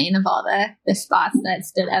memory lane of all the spots that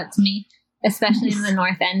stood out to me, especially in the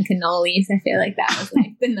North End cannolis. I feel like that was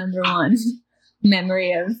the number one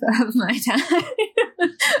memory of my time.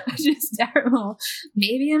 Just terrible.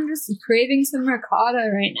 Maybe I'm just craving some ricotta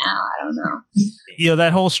right now. I don't know.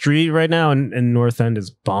 That whole street right now in North End is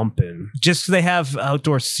bumping. Just they have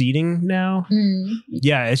outdoor seating now.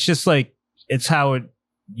 Yeah, it's just it's how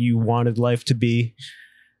you wanted life to be.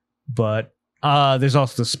 But there's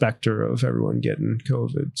also the specter of everyone getting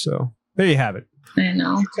COVID. So there you have it. I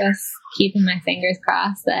know. Just keeping my fingers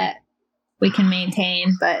crossed that we can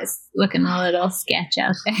maintain, but it's looking a little sketch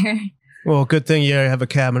out there. Well, good thing you have a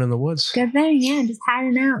cabin in the woods. Good thing, yeah. Just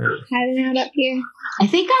hiding out up here. I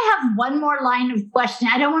think I have one more line of question.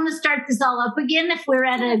 I don't want to start this all up again if we're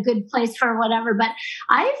at a good place for whatever, but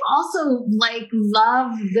I've also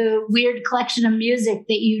loved the weird collection of music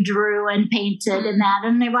that you drew and painted and that.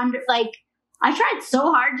 And I wonder, I tried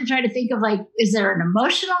so hard to try to think of is there an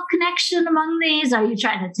emotional connection among these? Are you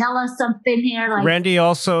trying to tell us something here? Randy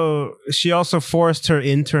also forced her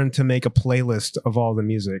intern to make a playlist of all the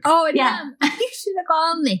music. Oh yeah, you should have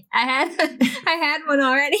called me. I had one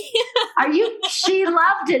already. She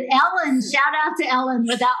loved it. Ellen, shout out to Ellen.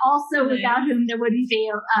 Without whom there wouldn't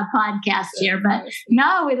be a podcast here. But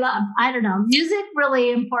no, we love. I don't know, music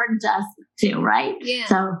really important to us too, right? Yeah.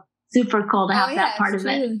 So. Super cool to have that part of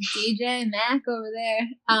it. DJ Mac over there.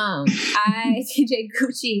 DJ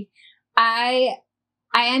Gucci. I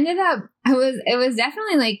ended up, it was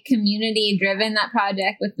definitely community driven, that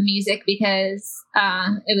project with the music, because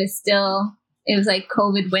it was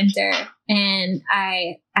COVID winter, and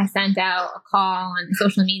I sent out a call on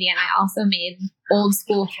social media, and I also made old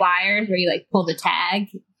school flyers where you pull the tag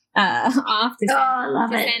off to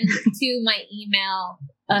send to my email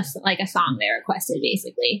a song they requested,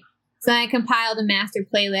 basically. So I compiled a master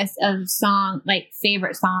playlist of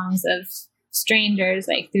favorite songs of strangers,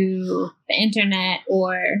 through the internet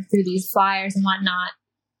or through these flyers and whatnot.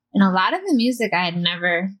 And a lot of the music I had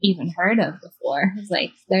never even heard of before. It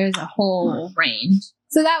was there's a whole range.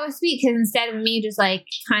 So that was sweet, because instead of me just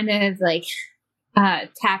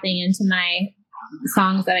tapping into my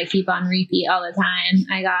songs that I keep on repeat all the time,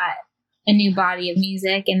 I got a new body of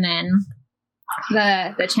music. And then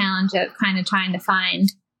the challenge of kind of trying to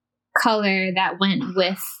find color that went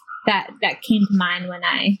with that came to mind when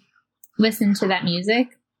I listened to that music.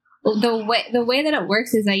 The way that it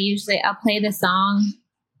works is I'll play the song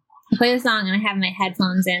and I have my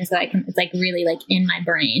headphones in, so it's really in my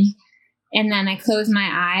brain. And then I close my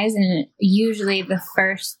eyes, and usually the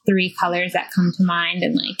first 3 colors that come to mind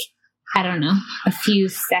in I don't know, a few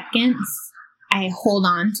seconds, I hold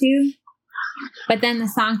on to. But then the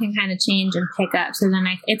song can kind of change and pick up. So then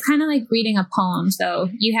it's kind of like reading a poem. So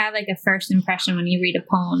you have a first impression when you read a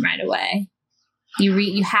poem right away.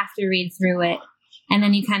 You have to read through it. And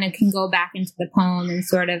then you kind of can go back into the poem and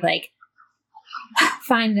sort of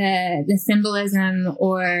find the symbolism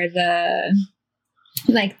or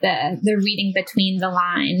like the reading between the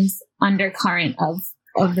lines undercurrent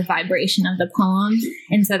of the vibration of the poem.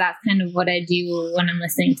 And so that's kind of what I do when I'm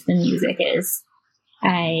listening to the music is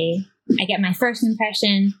I get my first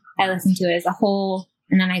impression, I listen to it as a whole,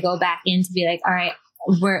 and then I go back in to be like, all right,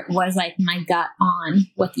 where was like my gut on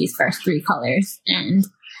with these first three colors? And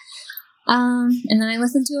then I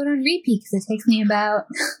listen to it on repeat because it takes me about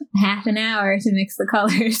half an hour to mix the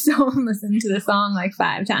colors. So I'm listening to the song like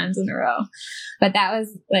 5 times in a row. But that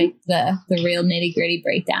was like the real nitty gritty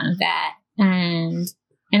breakdown of that. And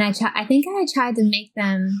I think I tried to make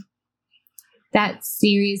them that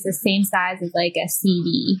series the same size as like a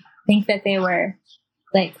CD. I think that they were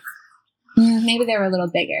like, maybe they were a little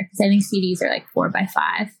bigger because I think CDs are like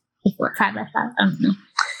 4x5, 5x5. I don't know.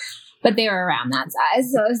 But they were around that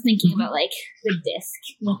size. So I was thinking about like the disc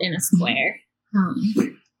within a square.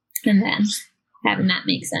 And then having that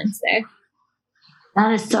make sense there.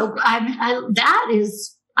 That is so,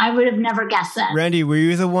 I would have never guessed that. Randy, were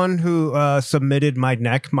you the one who submitted My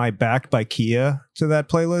Neck, My Back by Kia to that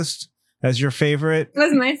playlist as your favorite? It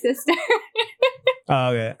was my sister.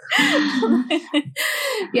 Oh, yeah.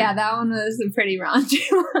 Yeah, that one was a pretty raunchy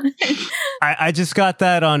one. I just got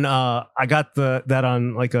that on, I got that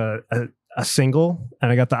on like a single, and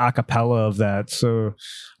I got the acapella of that. So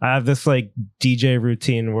I have this like DJ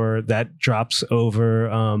routine where that drops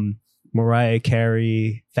over Mariah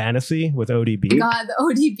Carey Fantasy with ODB. God, the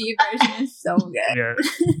ODB version is so good. Yeah.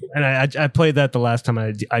 And I played that the last time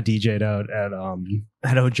I DJ'd out at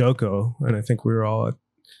Ojoko, and I think we were all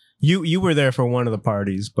you were there for one of the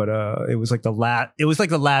parties, but it was like the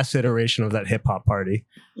last iteration of that hip hop party.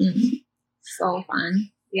 Mm-hmm. So fun.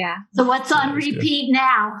 Yeah. So what's on repeat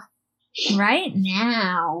now? Right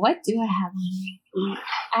now, what do I have on repeat?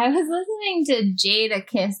 I was listening to Jada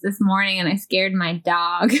Kiss this morning and I scared my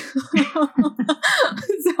dog. So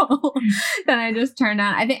then I just turned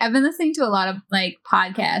on. I think I've been listening to a lot of like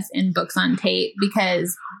podcasts and books on tape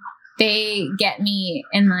because they get me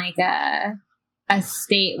in like a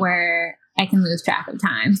state where I can lose track of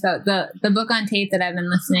time. So the book on tape that I've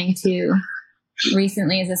been listening to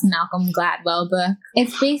recently is this Malcolm Gladwell book.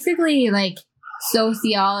 It's basically like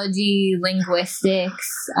sociology, linguistics,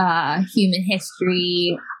 human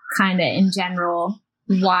history, kind of in general,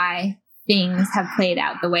 why things have played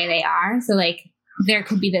out the way they are. So like there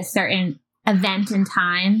could be this certain event in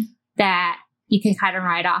time that you can kind of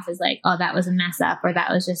write off as like, oh, that was a mess up, or that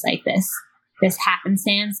was just like this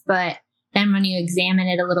happenstance. But then when you examine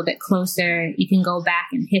it a little bit closer, you can go back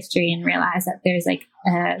in history and realize that there's like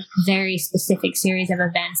a very specific series of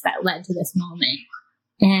events that led to this moment.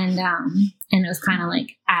 And it was kind of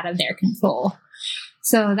like out of their control.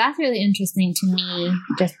 So that's really interesting to me,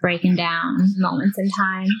 just breaking down moments in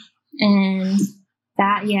time. And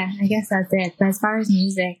that, yeah, I guess that's it. But as far as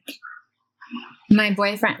music, my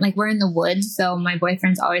boyfriend, like we're in the woods, so my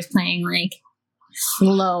boyfriend's always playing like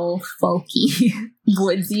slow, folky,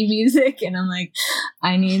 woodsy music, and I'm like,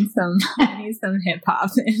 I need some hip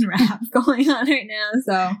hop and rap going on right now,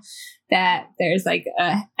 so that there's like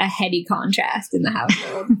a heady contrast in the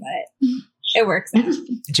household, but it works out.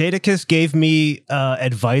 Jadakiss gave me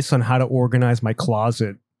advice on how to organize my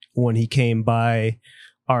closet when he came by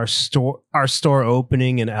our store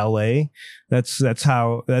opening in LA. That's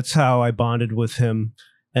how I bonded with him.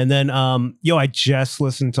 And then, I just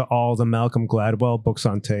listened to all the Malcolm Gladwell books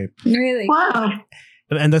on tape. Really? Wow.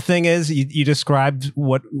 And the thing is, you described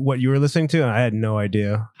what you were listening to, and I had no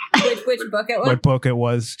idea which book it was. What book it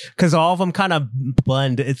was, because all of them kind of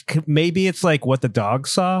blend. Maybe it's like What the Dog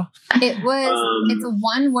Saw. It was. It's a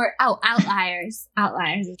one word. Oh, Outliers.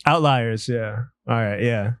 Outliers. Yeah. All right.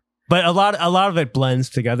 Yeah. But a lot of it blends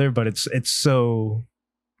together. But it's so.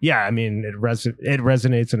 Yeah, I mean, it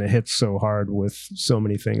resonates and it hits so hard with so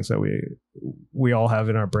many things that we all have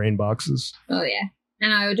in our brain boxes. Oh yeah,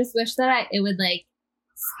 and I would just wish that it would like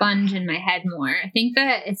sponge in my head more. I think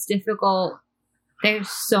that it's difficult. There's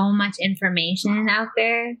so much information out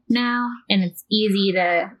there now, and it's easy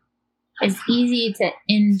to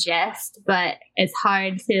ingest, but it's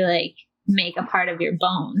hard to like make a part of your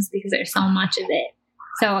bones because there's so much of it.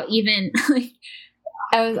 So even like.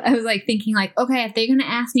 I was like thinking like, okay, if they're going to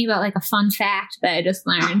ask me about like a fun fact that I just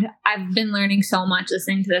learned, I've been learning so much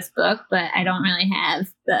listening to this book, but I don't really have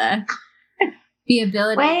the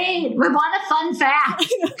ability. Wait, we want a fun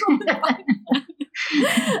fact.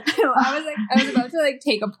 I was about to like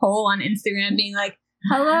take a poll on Instagram being like,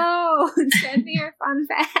 hello, send me your fun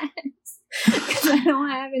facts. Because I don't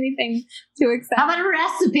have anything to accept. How about a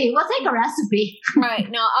recipe? We'll take a recipe. All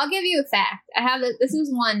right. No, I'll give you a fact. I have this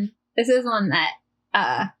is one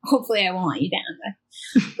that hopefully I won't let you down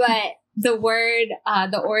with. But the word,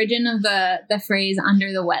 the origin of the phrase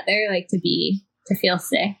 "under the weather," like to feel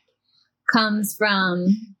sick, comes from,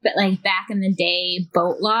 but like back in the day,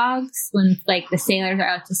 boat logs, when like the sailors are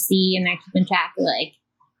out to sea and they're keeping track of like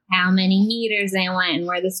how many meters they went and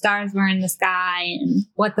where the stars were in the sky and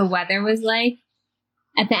what the weather was like.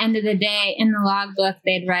 At the end of the day, in the logbook,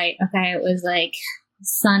 they'd write, okay, it was like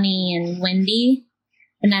sunny and windy.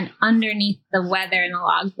 And then underneath the weather in the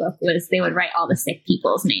logbook they would write all the sick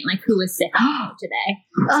people's name, like who was sick today.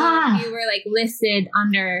 So if you were like listed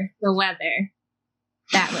under the weather,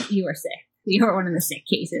 you were sick. You were one of the sick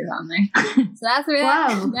cases on there. So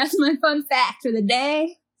that's my fun fact for the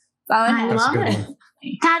day. I love it.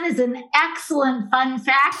 That is an excellent fun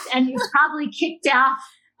fact, and you've probably kicked off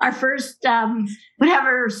our first standing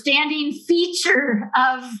feature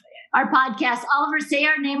of our podcast. Oliver, say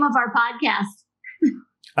our name of our podcast.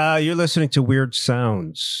 You're listening to Weird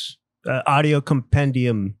Sounds, audio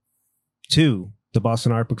compendium to the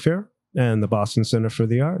Boston Art Book Fair and the Boston Center for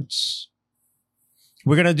the Arts.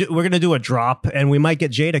 We're gonna do a drop, and we might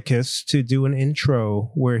get Jadakiss to do an intro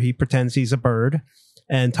where he pretends he's a bird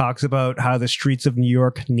and talks about how the streets of New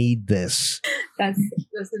York need this. That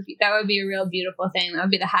would be a real beautiful thing. That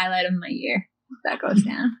would be the highlight of my year if that goes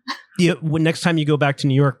down. Yeah, next time you go back to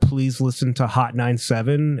New York, please listen to Hot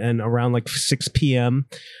 97, and around like 6 p.m.,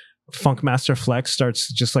 Funkmaster Flex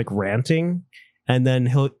starts just like ranting, and then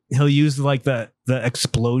he'll use like the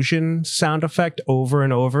explosion sound effect over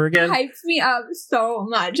and over again. It hypes me up so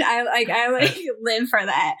much. I live for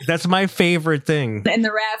that. That's my favorite thing. In the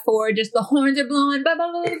RAV4, just the horns are blowing, blah,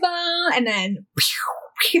 blah, blah, blah, and then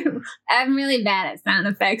I'm really bad at sound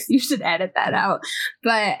effects. You should edit that out.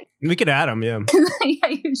 But we could add them, yeah. Yeah,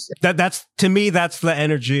 you should. That's to me, that's the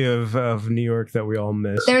energy of New York that we all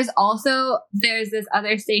miss. There's this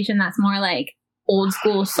other station that's more like old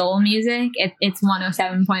school soul music. It's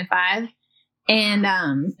 107.5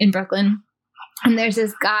 and in Brooklyn. And there's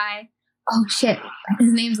this guy, oh shit,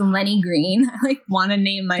 his name's Lenny Green. I like want to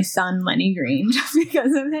name my son Lenny Green just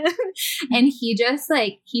because of him. And he just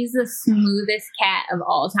he's the smoothest cat of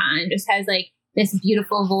all time. Just has like this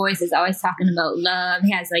beautiful voice, is always talking about love.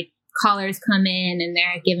 He has like callers come in and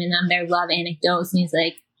they're giving them their love anecdotes, and he's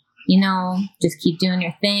like, just keep doing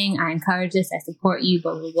your thing. I encourage this. I support you,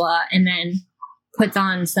 blah, blah, blah. And then puts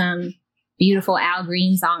on some beautiful Al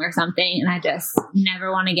Green song or something, and I just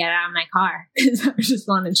never want to get out of my car because I just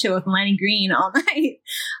want to chill with Lenny Green all night.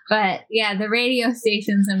 But yeah, the radio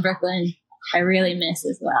stations in Brooklyn I really miss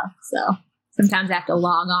as well. So sometimes I have to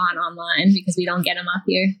log on online because we don't get them up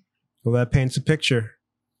here. Well, that paints a picture.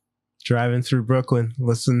 Driving through Brooklyn,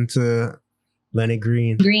 listen to Lenny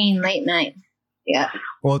Green. Green late night. Yeah.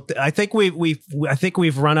 Well, I think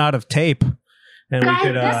we've run out of tape. And guys,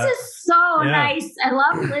 this is so nice. I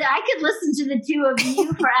love it. I could listen to the two of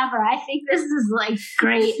you forever. I think this is like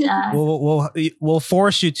great. We'll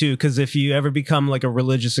force you to, because if you ever become like a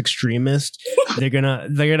religious extremist, they're gonna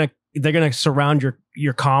surround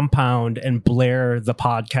your compound and blare the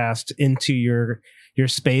podcast into your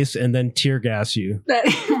space and then tear gas you.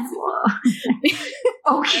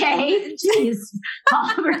 Okay, jeez,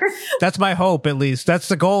 Oliver. That's my hope, at least. That's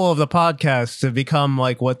the goal of the podcast, to become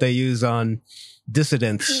like what they use on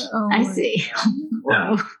dissidents. I see.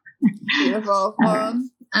 Wow. Beautiful. Well,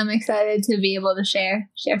 I'm excited to be able to share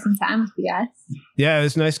some time with you guys. Yeah, it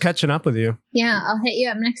was nice catching up with you. Yeah, I'll hit you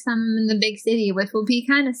up next time I'm in the big city, which will be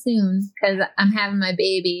kind of soon because I'm having my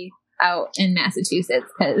baby out in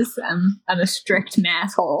Massachusetts because I'm a strict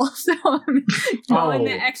masshole, so I'm going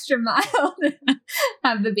the extra mile to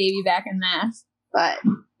have the baby back in Mass. But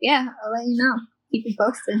yeah, I'll let you know. Keep you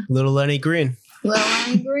posted. Little Lenny Green.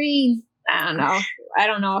 I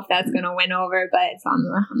don't know if that's going to win over, but it's on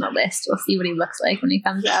the list. We'll see what he looks like when he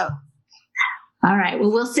comes out. All right.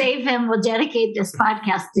 Well, we'll save him. We'll dedicate this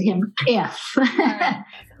podcast to him if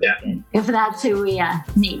that's who we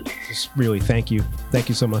need. Just really, thank you. Thank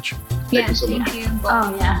you so much. Thank you.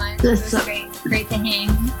 Oh, yeah. This was great to hang.